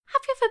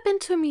ever been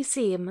to a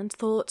museum and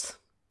thought,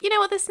 you know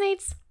what this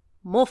needs?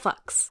 More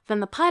fucks?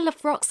 Then the Pile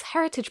of Rocks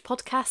Heritage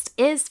Podcast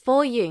is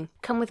for you.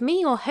 Come with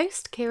me, your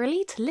host, Kira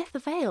Lee, to lift the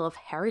veil of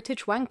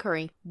heritage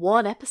wankery,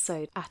 one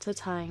episode at a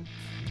time.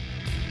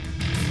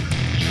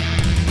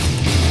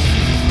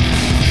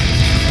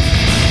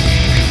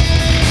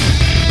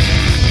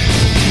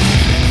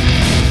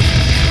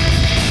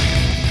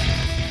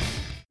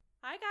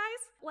 Hi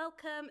guys,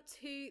 welcome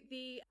to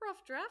the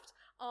rough draft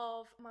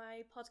of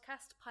my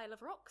podcast Pile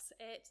of Rocks.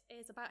 It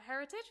is about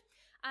heritage,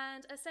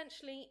 and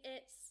essentially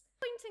it's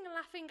pointing and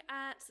laughing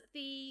at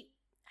the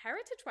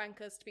heritage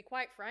wankers, to be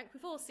quite frank.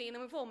 We've all seen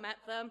them, we've all met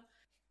them,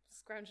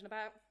 scrounging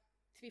about.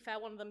 To be fair,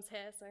 one of them's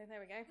here, so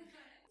there we go.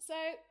 So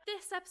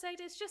this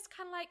episode is just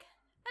kind of like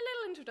a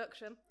little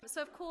introduction.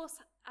 So of course,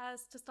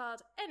 as to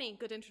start any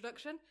good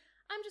introduction,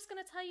 I'm just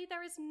going to tell you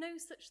there is no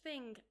such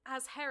thing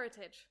as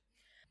heritage.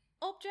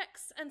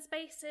 Objects and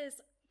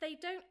spaces, they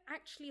don't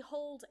actually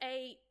hold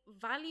a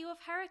value of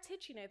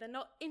heritage. You know, they're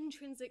not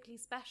intrinsically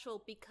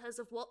special because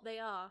of what they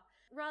are.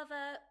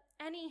 Rather,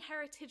 any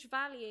heritage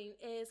value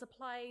is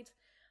applied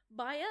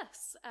by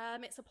us.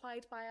 It's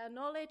applied by our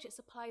knowledge, it's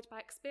applied by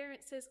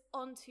experiences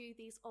onto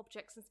these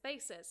objects and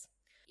spaces.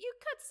 You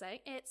could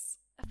say it's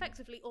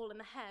effectively all in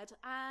the head,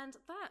 and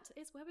that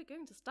is where we're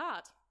going to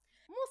start.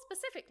 More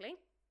specifically,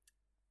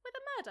 with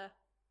a murder.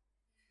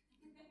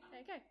 There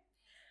you go.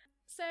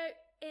 So,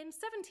 in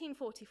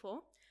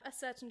 1744, a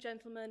certain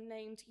gentleman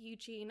named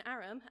Eugene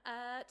Aram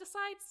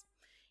decides,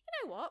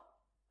 you know what,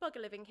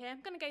 bugger living here,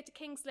 I'm going to go to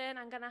King's Lynn,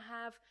 I'm going to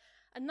have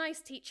a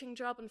nice teaching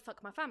job and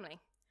fuck my family.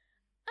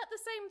 At the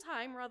same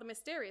time, rather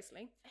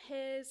mysteriously,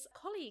 his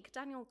colleague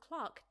Daniel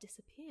Clark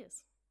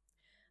disappears.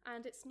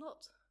 And it's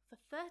not for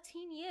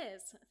 13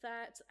 years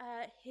that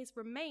his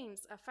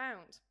remains are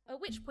found. At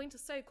which point a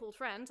so-called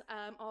friend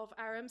of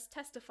Aram's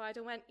testified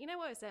and went, you know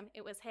what, it was him,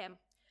 it was him.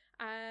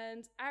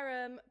 And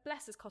Aram,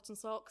 bless his cotton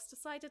socks,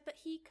 decided that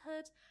he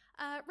could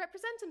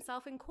represent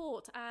himself in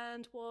court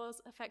and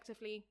was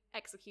effectively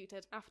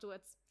executed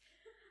afterwards.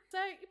 So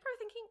you're probably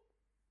thinking,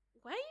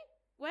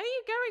 where are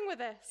you going with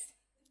this?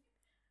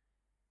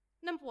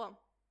 Number one,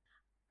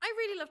 I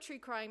really love true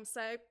crime,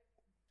 so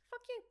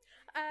fuck you.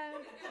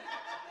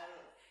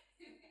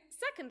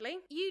 Secondly,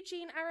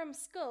 Eugene Aram's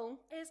skull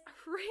is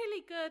a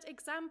really good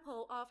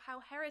example of how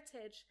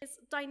heritage is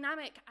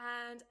dynamic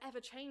and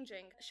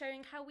ever-changing,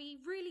 showing how we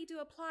really do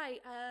apply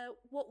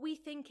what we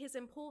think is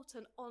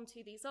important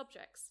onto these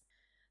objects.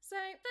 So,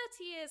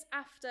 30 years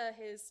after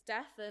his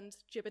death and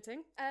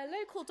gibbeting, a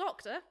local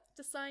doctor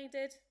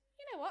decided,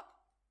 you know what,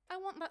 I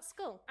want that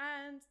skull.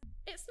 And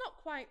it's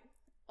not quite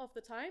of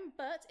the time,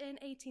 but in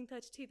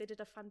 1832 they did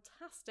a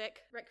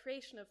fantastic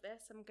recreation of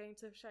this. I'm going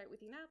to share it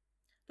with you now.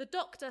 The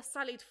doctor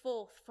sallied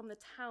forth from the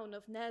town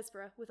of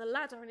Knaresborough with a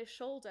ladder on his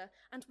shoulder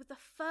and with the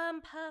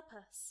firm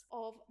purpose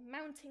of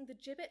mounting the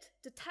gibbet,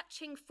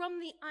 detaching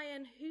from the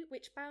iron hoop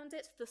which bound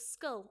it the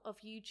skull of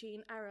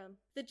Eugene Aram.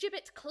 The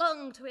gibbet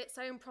clung to its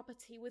own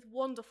property with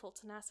wonderful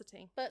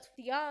tenacity, but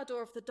the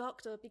ardour of the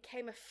doctor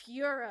became a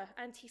furor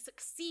and he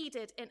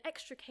succeeded in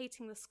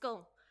extricating the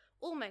skull,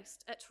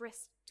 almost at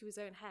risk to his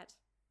own head.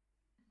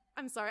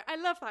 I'm sorry, I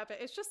love that bit.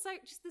 It's just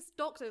this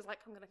doctor is like,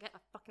 I'm going to get a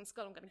fucking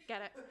skull, I'm going to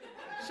get it.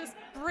 It's just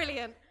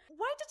brilliant.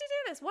 Why did he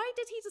do this? Why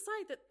did he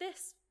decide that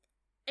this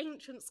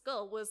ancient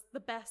skull was the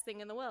best thing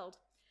in the world?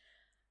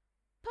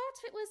 Part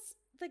of it was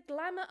the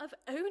glamour of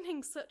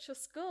owning such a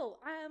skull.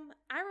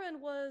 Aram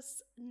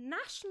was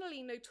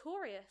nationally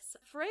notorious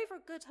for over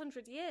a good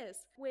 100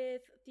 years,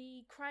 with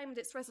the crime and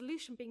its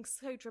resolution being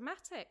so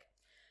dramatic.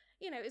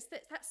 You know, it's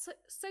that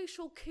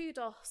social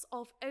kudos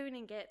of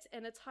owning it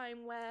in a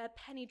time where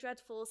penny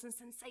dreadfuls and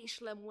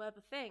sensationalism were the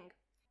thing.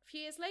 A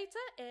few years later,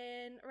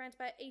 in around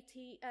about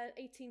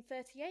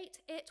 1838,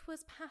 it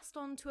was passed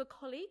on to a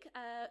colleague,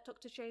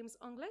 Dr. James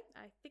Onglo,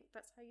 I think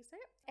that's how you say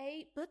it,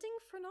 a budding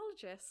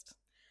phrenologist.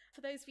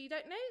 For those of you who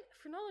don't know,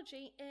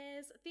 phrenology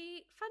is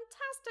the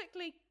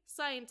fantastically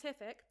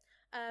scientific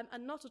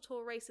and not at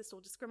all racist or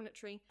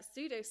discriminatory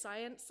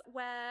pseudoscience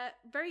where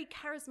very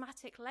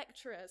charismatic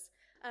lecturers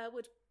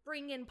would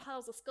bring in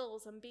piles of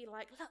skulls and be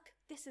like, look,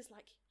 this is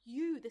like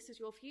you, this is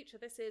your future,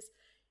 this is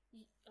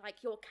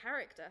like your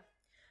character.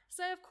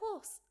 So of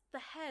course, the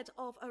head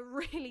of a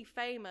really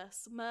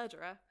famous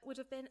murderer would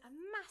have been a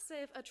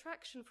massive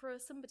attraction for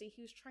somebody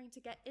who's trying to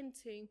get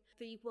into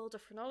the world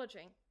of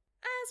phrenology.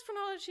 As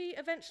phrenology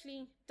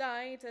eventually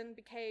died and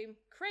became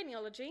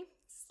craniology,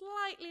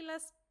 slightly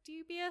less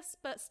dubious,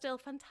 but still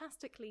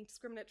fantastically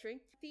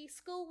discriminatory, the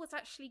skull was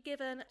actually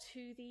given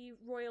to the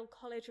Royal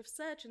College of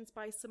Surgeons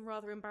by some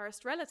rather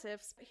embarrassed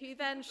relatives, who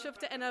then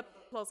shoved it in a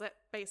closet,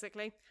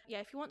 basically. Yeah,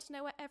 if you want to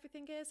know where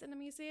everything is in a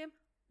museum,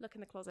 look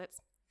in the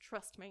closets.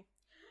 Trust me.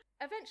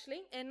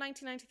 Eventually, in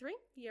 1993,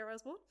 the year I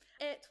was born,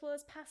 it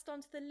was passed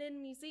on to the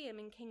Lynn Museum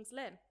in King's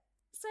Lynn.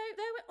 So,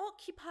 though it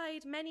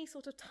occupied many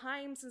sort of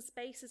times and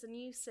spaces and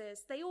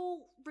uses, they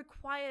all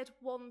required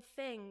one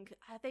thing.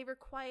 They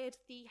required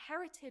the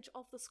heritage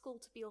of the skull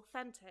to be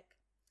authentic.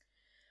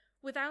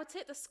 Without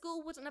it, the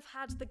school wouldn't have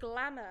had the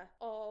glamour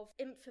of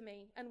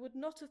infamy and would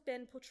not have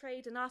been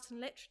portrayed in art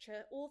and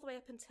literature all the way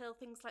up until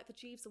things like the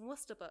Jeeves and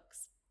Wooster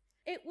books.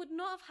 It would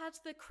not have had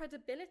the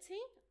credibility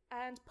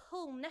and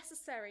pull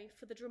necessary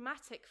for the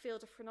dramatic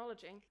field of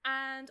phrenology.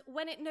 And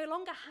when it no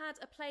longer had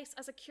a place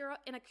as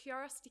in a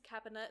curiosity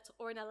cabinet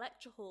or in a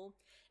lecture hall,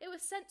 it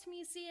was sent to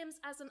museums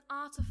as an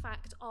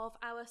artifact of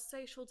our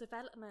social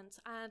development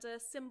and a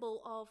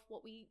symbol of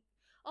what we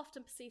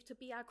often perceive to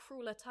be our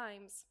crueler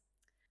times.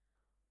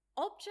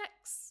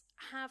 Objects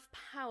have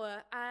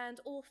power, and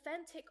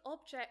authentic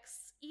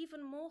objects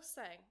even more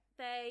so.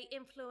 They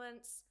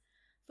influence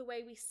the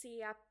way we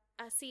see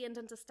and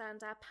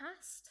understand our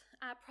past,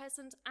 our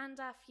present, and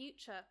our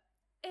future.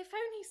 If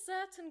only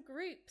certain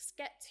groups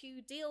get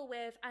to deal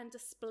with and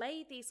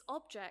display these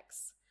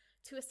objects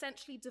to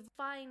essentially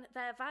define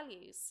their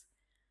values,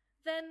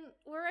 then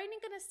we're only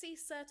going to see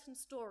certain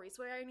stories,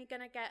 we're only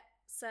going to get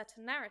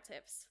certain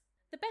narratives.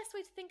 The best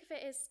way to think of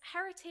it is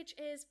heritage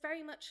is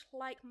very much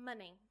like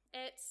money.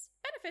 It's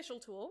beneficial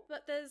to all,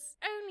 but there's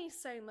only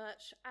so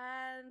much,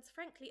 and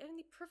frankly,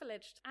 only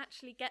privileged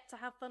actually get to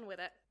have fun with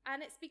it.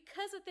 And it's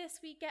because of this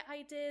we get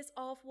ideas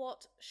of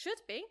what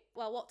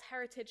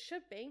heritage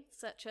should be,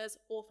 such as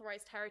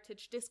Authorised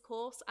Heritage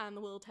Discourse and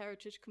the World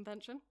Heritage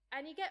Convention.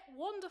 And you get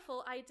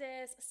wonderful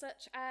ideas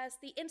such as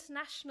the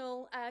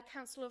International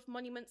Council of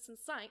Monuments and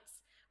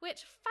Sites,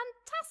 which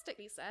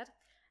fantastically said,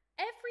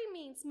 every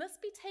means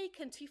must be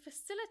taken to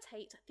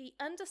facilitate the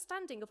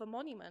understanding of a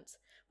monument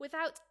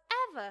without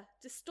ever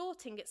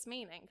distorting its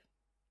meaning.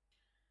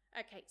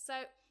 Okay,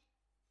 so...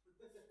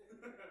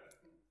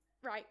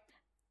 Right.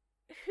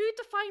 Who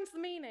defines the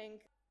meaning?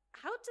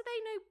 How do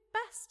they know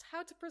best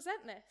how to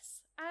present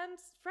this? And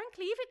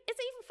frankly, is it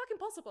even fucking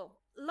possible?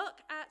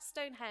 Look at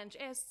Stonehenge.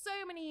 It has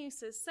so many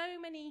uses, so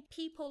many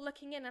people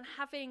looking in and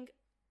having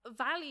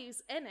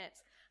values in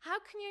it. How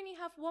can you only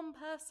have one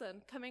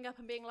person coming up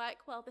and being like,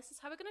 well, this is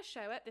how we're going to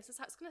show it, this is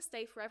how it's going to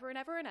stay forever and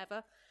ever and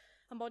ever,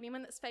 a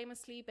monument that's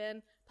famously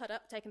been put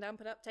up, taken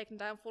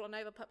down, fallen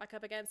over, put back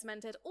up again,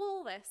 cemented,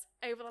 all this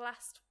over the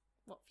last,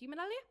 few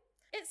millennia?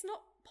 It's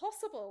not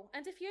possible.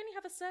 And if you only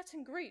have a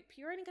certain group,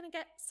 you're only going to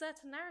get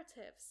certain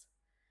narratives.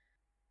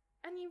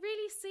 And you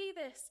really see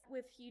this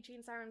with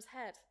Eugene Zarem's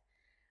head.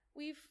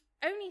 We've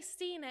only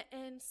seen it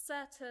in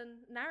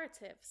certain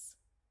narratives.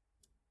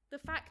 The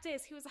fact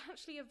is, he was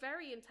actually a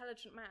very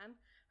intelligent man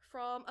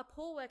from a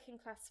poor working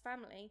class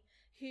family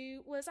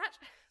who was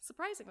actually,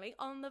 surprisingly,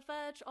 on the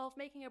verge of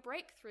making a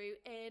breakthrough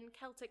in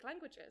Celtic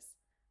languages.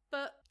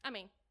 But,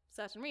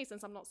 certain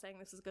reasons, I'm not saying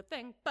this is a good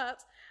thing,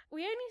 but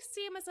we only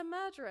see him as a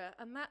murderer,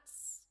 and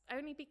that's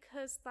only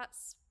because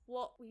that's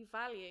what we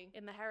value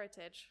in the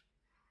heritage.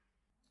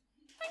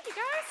 Thank you,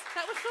 guys.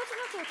 That was shorter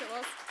than I thought it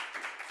was.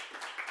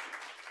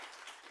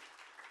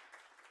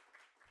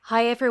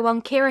 Hi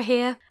everyone, Kira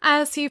here.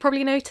 As you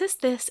probably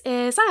noticed, this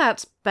is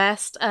at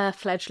best a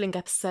fledgling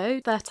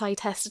episode that I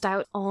tested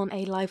out on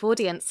a live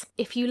audience.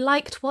 If you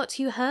liked what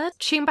you heard,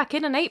 tune back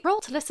in April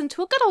to listen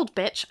to a good old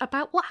bitch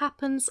about what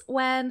happens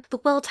when the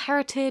World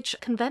Heritage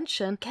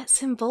Convention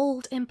gets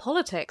involved in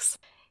politics.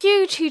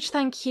 Huge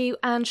thank you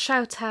and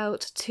shout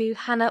out to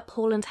Hannah,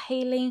 Paul and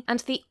Hayley and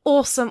the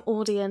awesome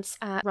audience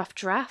at Rough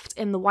Draft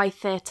in the Y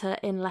Theatre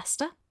in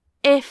Leicester.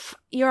 If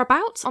you're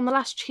about on the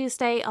last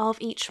Tuesday of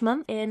each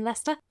month in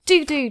Leicester,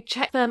 do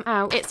check them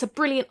out. It's a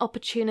brilliant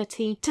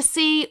opportunity to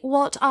see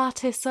what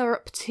artists are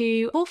up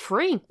to for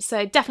free.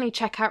 So definitely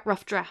check out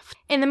Rough Draft.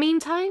 In the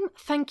meantime,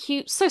 thank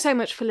you so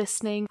much for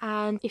listening.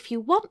 And if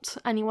you want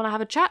and you want to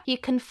have a chat, you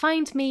can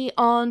find me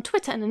on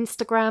Twitter and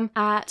Instagram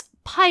at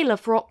Pile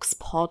of Rocks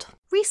Pod.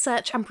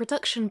 Research and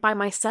production by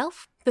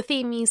myself. The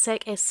theme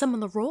music is Summon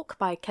the Rock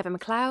by Kevin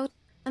MacLeod.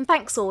 And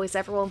thanks always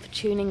everyone for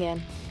tuning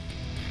in.